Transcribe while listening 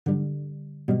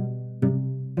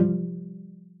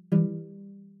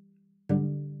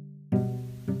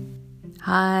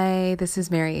Hi, this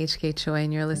is Mary H.K. Choi,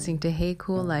 and you're listening to Hey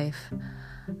Cool Life,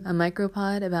 a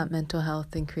micropod about mental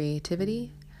health and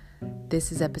creativity.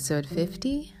 This is episode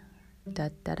 50,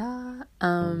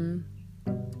 and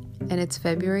it's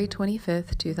February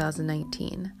 25th,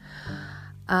 2019.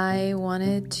 I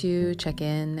wanted to check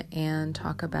in and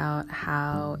talk about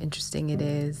how interesting it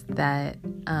is that,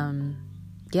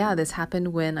 this happened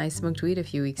when I smoked weed a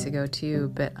few weeks ago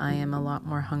too, but I am a lot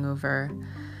more hungover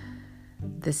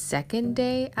the second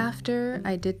day after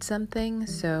I did something.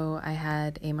 So I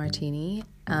had a martini,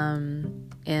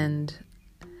 and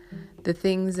the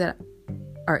things that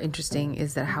are interesting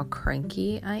is that how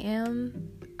cranky I am.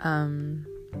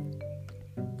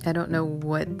 I don't know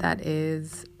what that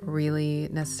is really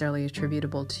necessarily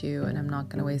attributable to, and I'm not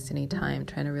going to waste any time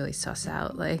trying to really suss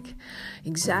out like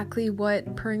exactly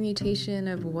what permutation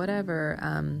of whatever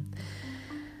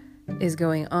is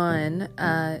going on.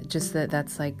 Just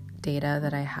that's like data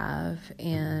that I have,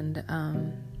 and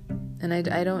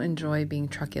I don't enjoy being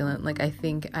truculent. Like, I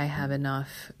think I have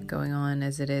enough going on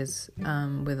as it is,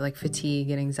 with like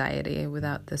fatigue and anxiety,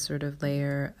 without this sort of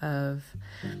layer of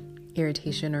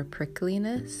irritation or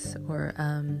prickliness, or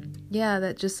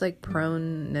that just like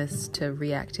proneness to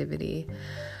reactivity.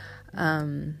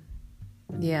 I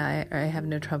have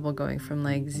no trouble going from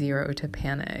like 0 to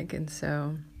panic, and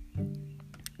so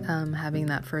having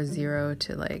that for 0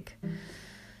 to like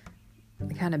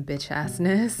kind of bitch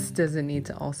assness doesn't need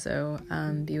to also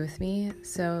be with me.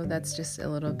 So that's just a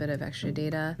little bit of extra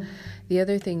data. The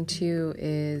other thing too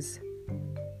is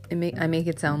I make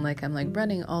it sound like I'm like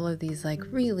running all of these like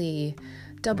really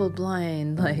double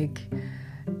blind like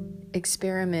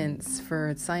experiments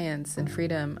for science and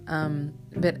freedom.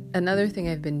 But another thing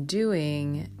I've been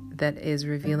doing that is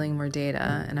revealing more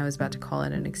data, and I was about to call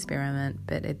it an experiment,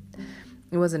 but it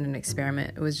wasn't an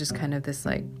experiment. It was just kind of this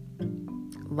like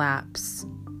lapse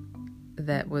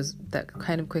that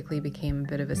kind of quickly became a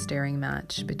bit of a staring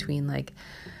match between like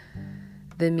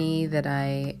the me that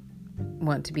I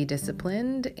want to be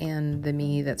disciplined and the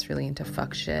me that's really into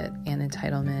fuck shit and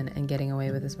entitlement and getting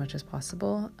away with as much as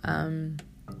possible.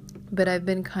 But I've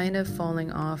been kind of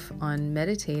falling off on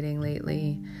meditating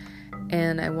lately,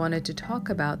 and I wanted to talk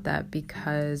about that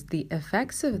because the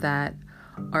effects of that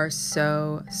are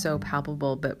so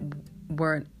palpable, but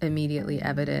weren't immediately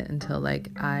evident until like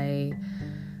I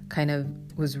kind of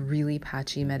was really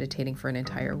patchy meditating for an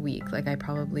entire week. Like, I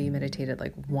probably meditated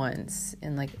like once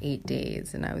in like 8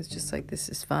 days, and I was just like, this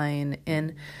is fine.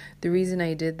 And the reason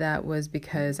I did that was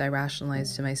because I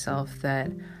rationalized to myself that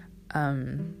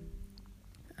I'm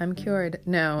cured.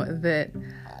 No, that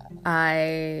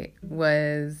I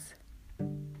was,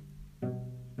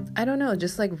 I don't know,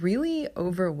 just like really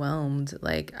overwhelmed.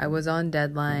 Like, I was on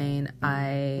deadline.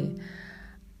 I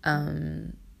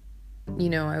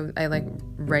like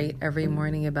write every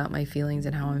morning about my feelings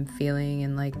and how I'm feeling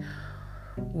and like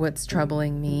what's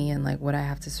troubling me and like what I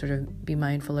have to sort of be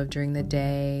mindful of during the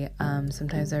day.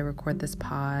 Sometimes I record this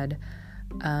pod.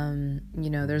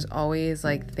 There's always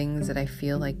like things that I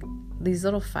feel like, these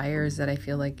little fires that I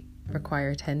feel like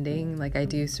require tending. Like, I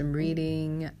do some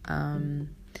reading,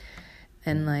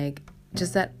 and like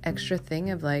just that extra thing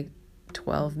of like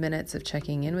 12 minutes of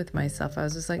checking in with myself. I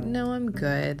was just like, no, I'm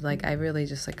good. Like, I really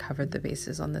just like covered the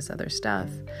bases on this other stuff.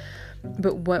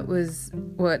 But what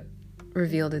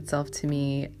revealed itself to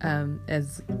me,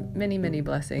 as many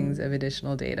blessings of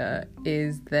additional data,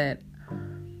 is that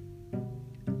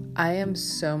I am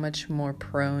so much more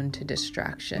prone to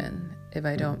distraction if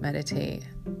I don't meditate.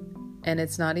 And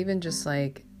it's not even just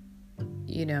like,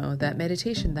 that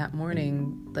meditation that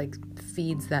morning like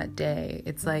feeds that day.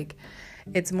 It's like,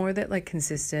 it's more that like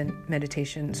consistent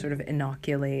meditation sort of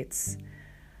inoculates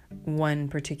one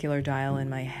particular dial in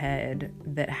my head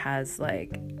that has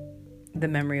like the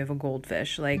memory of a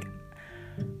goldfish. Like,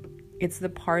 it's the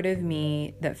part of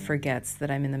me that forgets that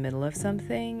I'm in the middle of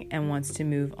something and wants to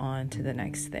move on to the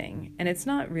next thing. And it's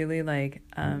not really like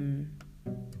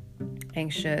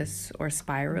anxious or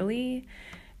spirally.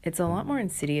 It's a lot more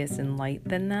insidious and light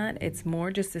than that. It's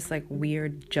more just this like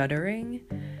weird juddering.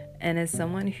 And as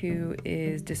someone who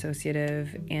is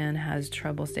dissociative and has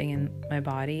trouble staying in my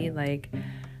body, I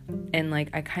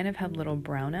kind of have little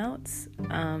brownouts.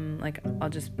 Like, I'll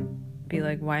just be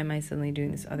like, why am I suddenly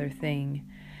doing this other thing?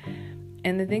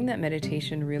 And the thing that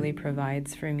meditation really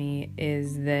provides for me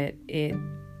is that it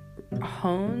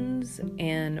hones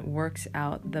and works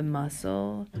out the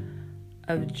muscle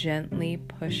of gently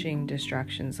pushing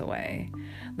distractions away.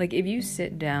 Like, if you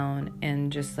sit down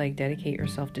and just like dedicate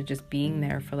yourself to just being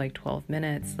there for like 12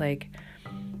 minutes, like,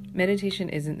 meditation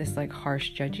isn't this like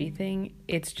harsh judgy thing.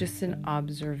 It's just an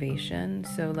observation.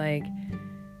 So like,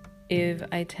 if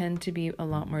I tend to be a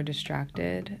lot more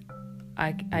distracted,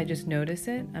 I just notice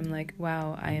it. I'm like,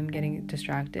 wow, I am getting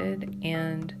distracted.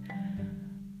 And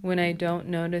when I don't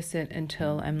notice it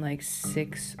until I'm like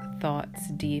 6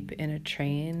 thoughts deep in a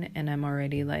train and I'm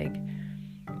already like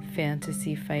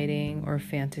fantasy fighting or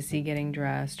fantasy getting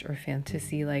dressed or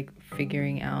fantasy like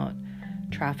figuring out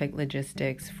traffic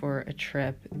logistics for a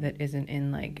trip that is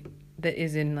in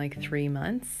like 3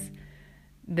 months,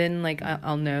 then like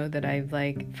I'll know that I've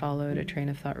like followed a train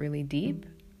of thought really deep.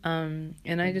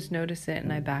 And I just notice it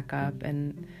and I back up,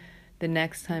 and the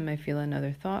next time I feel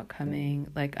another thought coming,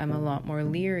 like I'm a lot more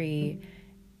leery,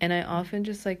 and I often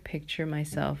just like picture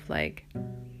myself like,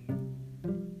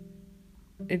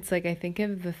 it's like I think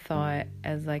of the thought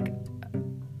as like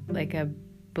a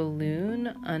balloon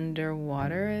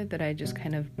underwater that I just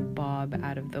kind of bob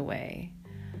out of the way.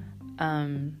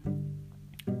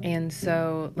 And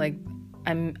so like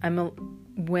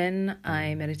when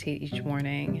I meditate each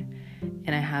morning,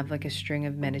 and I have like a string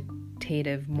of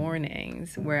meditative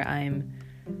mornings where I'm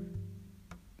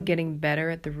getting better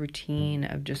at the routine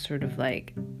of just sort of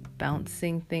like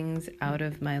bouncing things out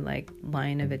of my like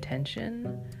line of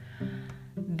attention,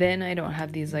 then I don't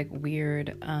have these like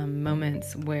weird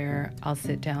moments where I'll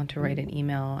sit down to write an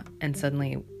email and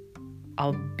suddenly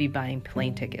I'll be buying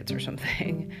plane tickets or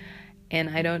something. And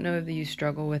I don't know if you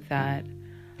struggle with that.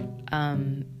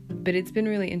 But it's been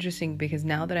really interesting because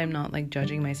now that I'm not like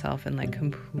judging myself and like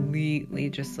completely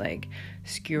just like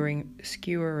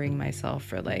skewering myself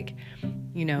for like,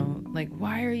 you know, like,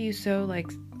 why are you such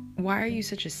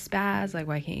a spaz? Like,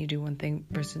 why can't you do one thing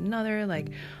versus another? Like,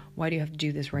 why do you have to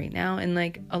do this right now? And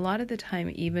like a lot of the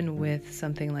time, even with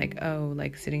something like, oh,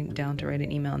 like sitting down to write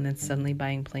an email and then suddenly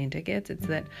buying plane tickets, it's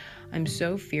that I'm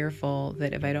so fearful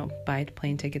that if I don't buy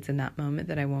plane tickets in that moment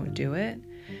that I won't do it.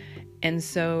 And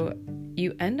so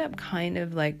you end up kind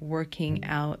of like working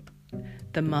out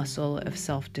the muscle of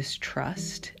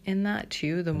self-distrust in that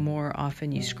too, the more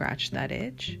often you scratch that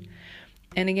itch.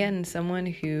 And again, someone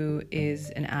who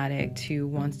is an addict who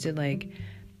wants to like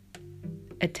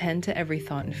attend to every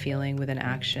thought and feeling with an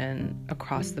action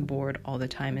across the board all the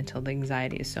time until the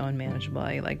anxiety is so unmanageable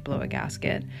I like blow a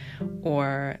gasket,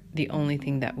 or the only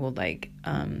thing that will like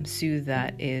soothe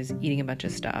that is eating a bunch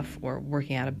of stuff or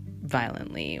working out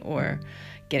violently or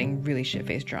getting really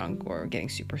shit-faced drunk or getting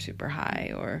super, super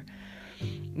high or,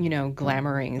 you know,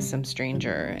 glamoring some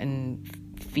stranger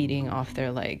and feeding off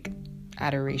their like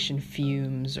adoration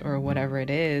fumes or whatever it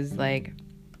is, like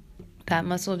that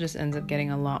muscle just ends up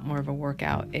getting a lot more of a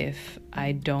workout if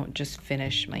I don't just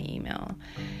finish my email.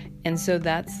 And so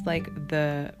that's like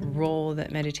the role that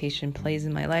meditation plays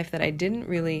in my life that I didn't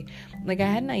really, like I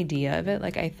had an idea of it.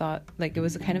 Like I thought like it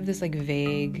was kind of this like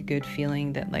vague good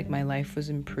feeling that like my life was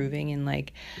improving in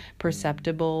like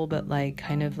perceptible but like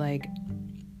kind of like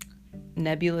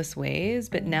nebulous ways.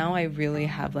 But now I really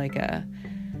have like a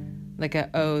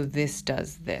oh, this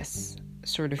does this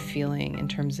sort of feeling in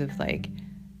terms of like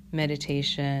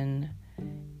meditation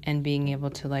and being able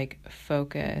to like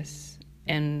focus.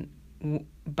 And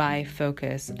by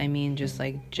focus I mean just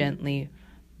like gently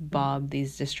bob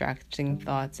these distracting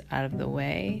thoughts out of the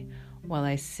way while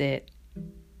I sit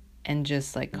and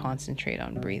just like concentrate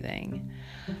on breathing.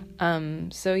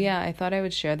 So yeah, I thought I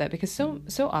would share that because so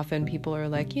often people are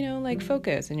like, you know, like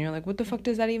focus, and you're like, what the fuck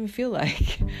does that even feel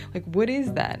like? Like, what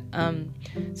is that?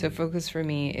 So focus for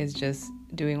me is just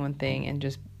doing one thing and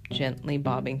just gently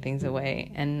bobbing things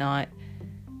away and not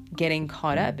getting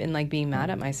caught up in like being mad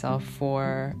at myself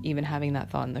for even having that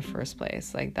thought in the first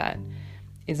place. Like that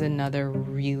is another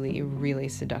really, really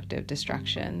seductive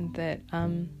distraction that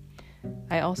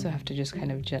I also have to just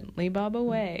kind of gently bob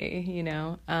away, you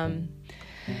know?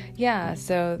 Yeah,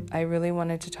 so I really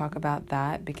wanted to talk about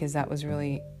that because that was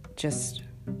really just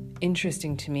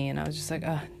interesting to me, and I was just like,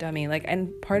 oh, dummy. Like, and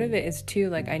part of it is too,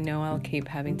 like, I know I'll keep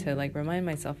having to like remind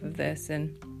myself of this,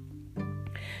 and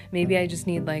maybe I just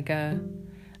need like a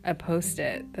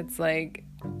post-it that's like,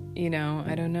 you know,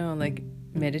 I don't know, like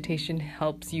meditation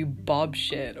helps you bob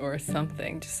shit or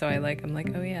something, just so I'm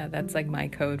like, oh yeah, that's like my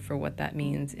code for what that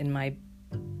means in my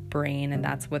brain, and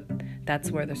that's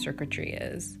where the circuitry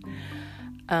is.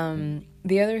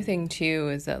 The other thing too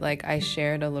is that like I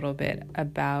shared a little bit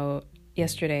about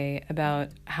yesterday about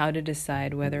how to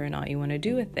decide whether or not you want to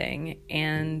do a thing,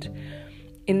 and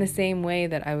in the same way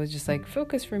that I was just like,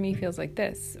 focus for me feels like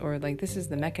this, or like this is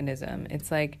the mechanism.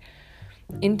 It's like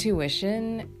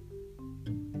intuition,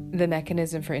 the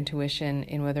mechanism for intuition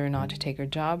in whether or not to take a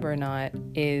job or not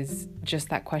is just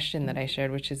that question that I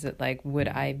shared, which is that like, would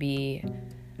I be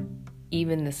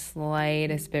even the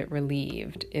slightest bit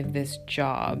relieved if this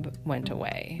job went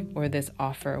away, or this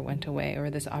offer went away, or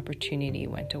this opportunity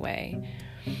went away.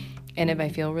 And if I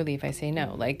feel relief, I say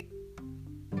no.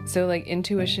 So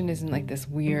intuition isn't like this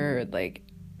weird, like,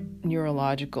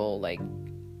 neurological, like,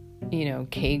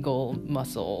 Kegel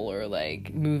muscle, or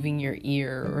like moving your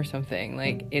ear or something.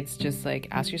 Like, it's just like,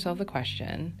 ask yourself the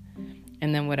question,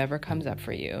 and then whatever comes up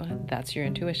for you, that's your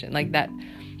intuition. Like that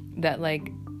like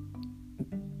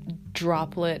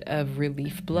droplet of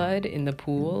relief blood in the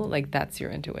pool, like, that's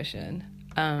your intuition.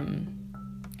 And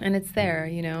it's there,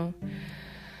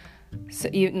 so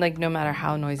like, no matter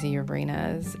how noisy your brain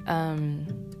is.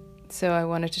 So I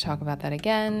wanted to talk about that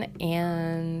again,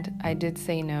 and I did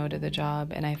say no to the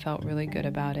job, and I felt really good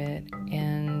about it,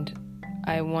 and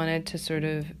I wanted to sort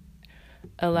of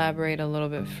elaborate a little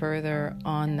bit further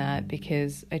on that,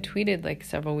 because I tweeted like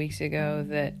several weeks ago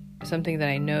that something that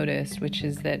I noticed, which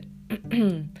is that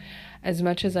as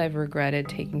much as I've regretted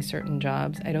taking certain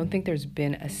jobs, I don't think there's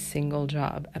been a single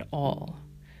job at all,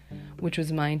 which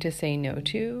was mine to say no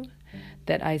to,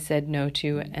 that I said no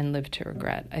to and lived to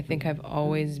regret. I think I've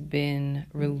always been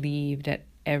relieved at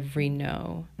every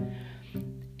no.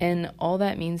 And all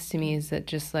that means to me is that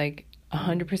just like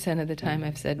 100% of the time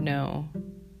I've said no,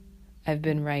 I've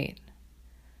been right.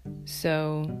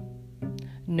 So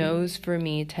no's for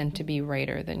me tend to be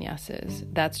righter than yeses.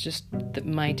 That's just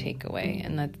my takeaway.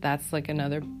 And that's like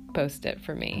another post-it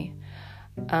for me.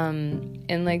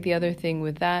 And like the other thing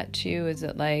with that too is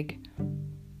that like,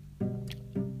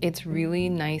 it's really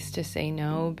nice to say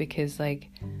no, because like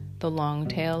the long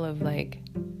tail of like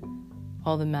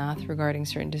all the math regarding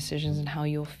certain decisions and how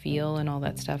you'll feel and all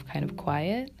that stuff kind of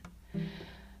quiet.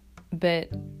 But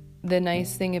the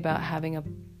nice thing about having a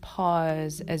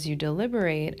pause as you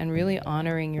deliberate and really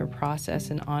honoring your process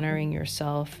and honoring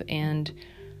yourself, and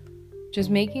just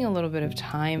making a little bit of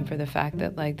time for the fact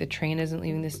that like the train isn't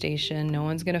leaving the station, no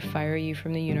one's going to fire you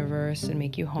from the universe and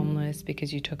make you homeless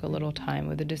because you took a little time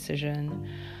with a decision.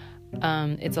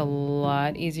 It's a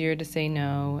lot easier to say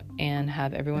no and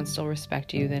have everyone still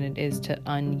respect you than it is to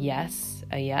yes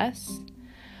a yes.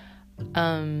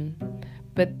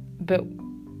 But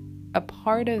a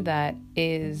part of that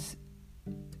is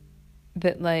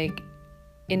that like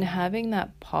in having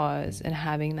that pause and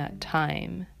having that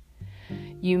time,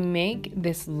 you make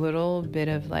this little bit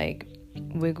of like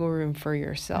wiggle room for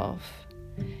yourself.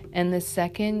 And the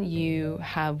second you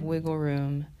have wiggle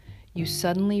room, you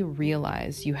suddenly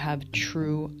realize you have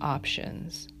true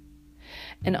options.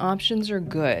 And options are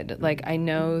good. Like, I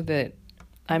know that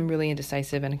I'm really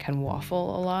indecisive and can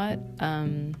waffle a lot.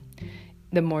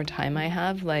 The more time I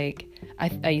have, like,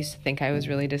 I used to think I was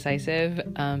really decisive,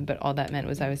 but all that meant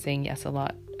was I was saying yes a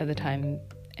lot of the time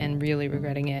and really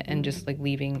regretting it, and just like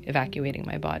evacuating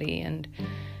my body and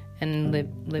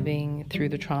living through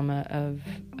the trauma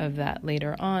of that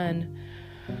later on.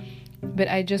 But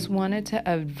I just wanted to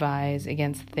advise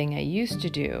against the thing I used to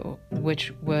do,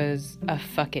 which was a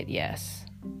fuck it yes,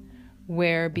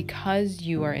 where because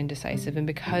you are indecisive and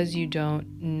because you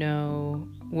don't know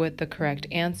what the correct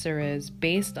answer is,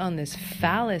 based on this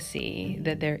fallacy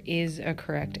that there is a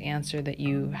correct answer that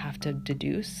you have to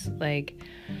deduce, like,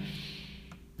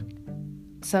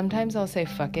 sometimes I'll say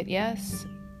fuck it yes,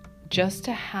 just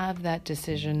to have that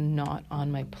decision not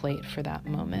on my plate for that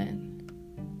moment.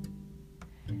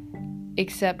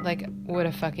 Except like what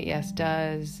a fuck it yes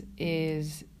does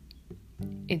is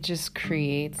it just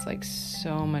creates like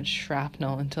so much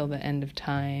shrapnel until the end of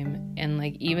time. And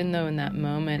like, even though in that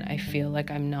moment I feel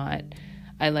like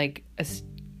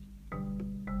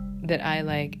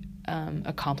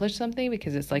accomplished something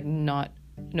because it's like no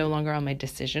longer on my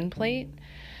decision plate,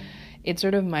 it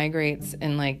sort of migrates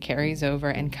and like carries over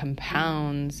and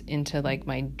compounds into like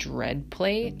my dread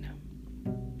plate.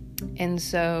 And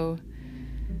so,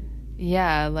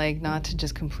 yeah, like, not to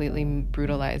just completely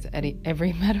brutalize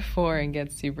every metaphor and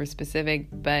get super specific,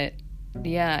 but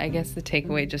yeah, I guess the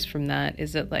takeaway just from that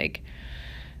is that like,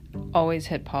 always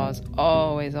hit pause,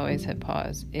 always hit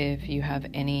pause if you have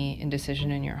any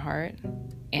indecision in your heart.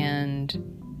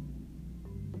 And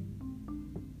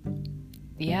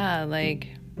yeah, like,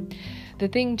 the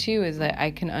thing too is that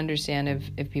I can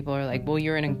understand if people are like, well,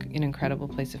 you're in an incredible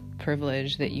place of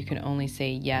privilege that you can only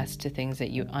say yes to things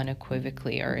that you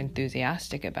unequivocally are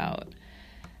enthusiastic about.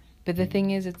 But the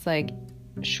thing is, it's like,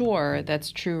 sure,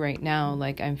 that's true right now.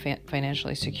 Like, I'm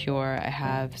financially secure.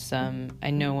 I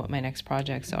know what my next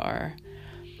projects are.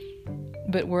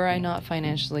 But were I not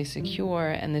financially secure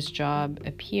and this job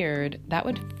appeared, that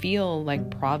would feel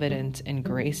like providence and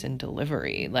grace and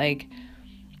delivery. Like,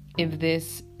 if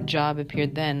this job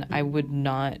appeared then, I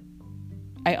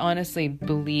I honestly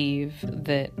believe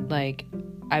that, like,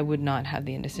 I would not have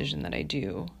the indecision that I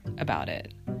do about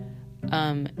it.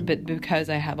 But because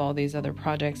I have all these other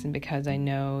projects, and because I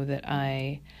know that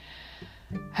I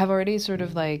have already sort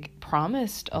of like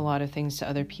promised a lot of things to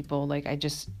other people, like I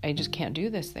just can't do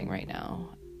this thing right now.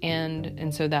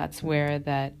 And so that's where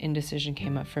that indecision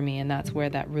came up for me, and that's where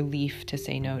that relief to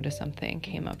say no to something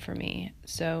came up for me.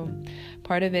 So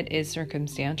part of it is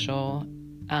circumstantial,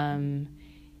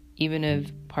 even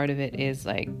if part of it is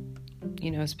like,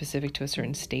 you know, specific to a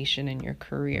certain station in your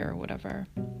career or whatever.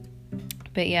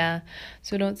 But yeah,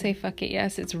 so don't say fuck it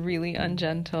yes. It's really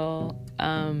ungentle.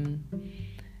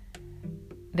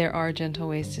 There are gentle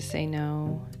ways to say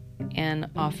no, and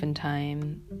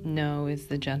oftentimes no is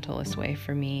the gentlest way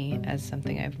for me, as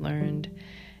something I've learned.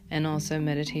 And also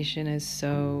meditation is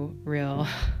so real.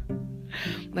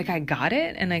 Like, I got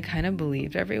it and I kind of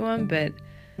believed everyone, but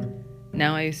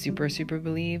now I super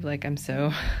believe. Like, I'm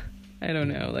so I don't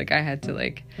know, like I had to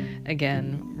like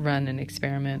again run an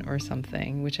experiment or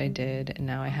something, which I did, and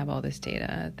now I have all this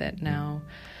data that now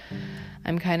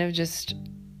I'm kind of just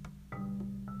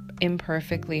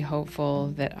imperfectly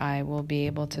hopeful that I will be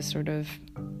able to sort of,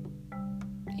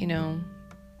 you know,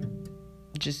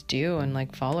 just do and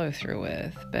like follow through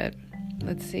with. But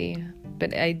let's see.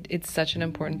 But it's such an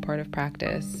important part of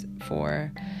practice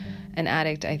for an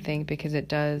addict, I think, because it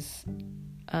does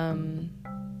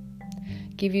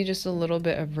give you just a little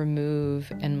bit of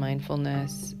remove and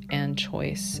mindfulness and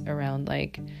choice around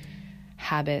like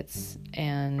habits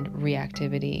and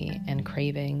reactivity and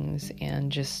cravings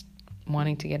and just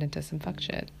wanting to get into some fuck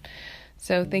shit.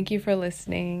 So thank you for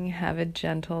listening. Have a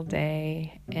gentle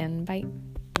day, and bye.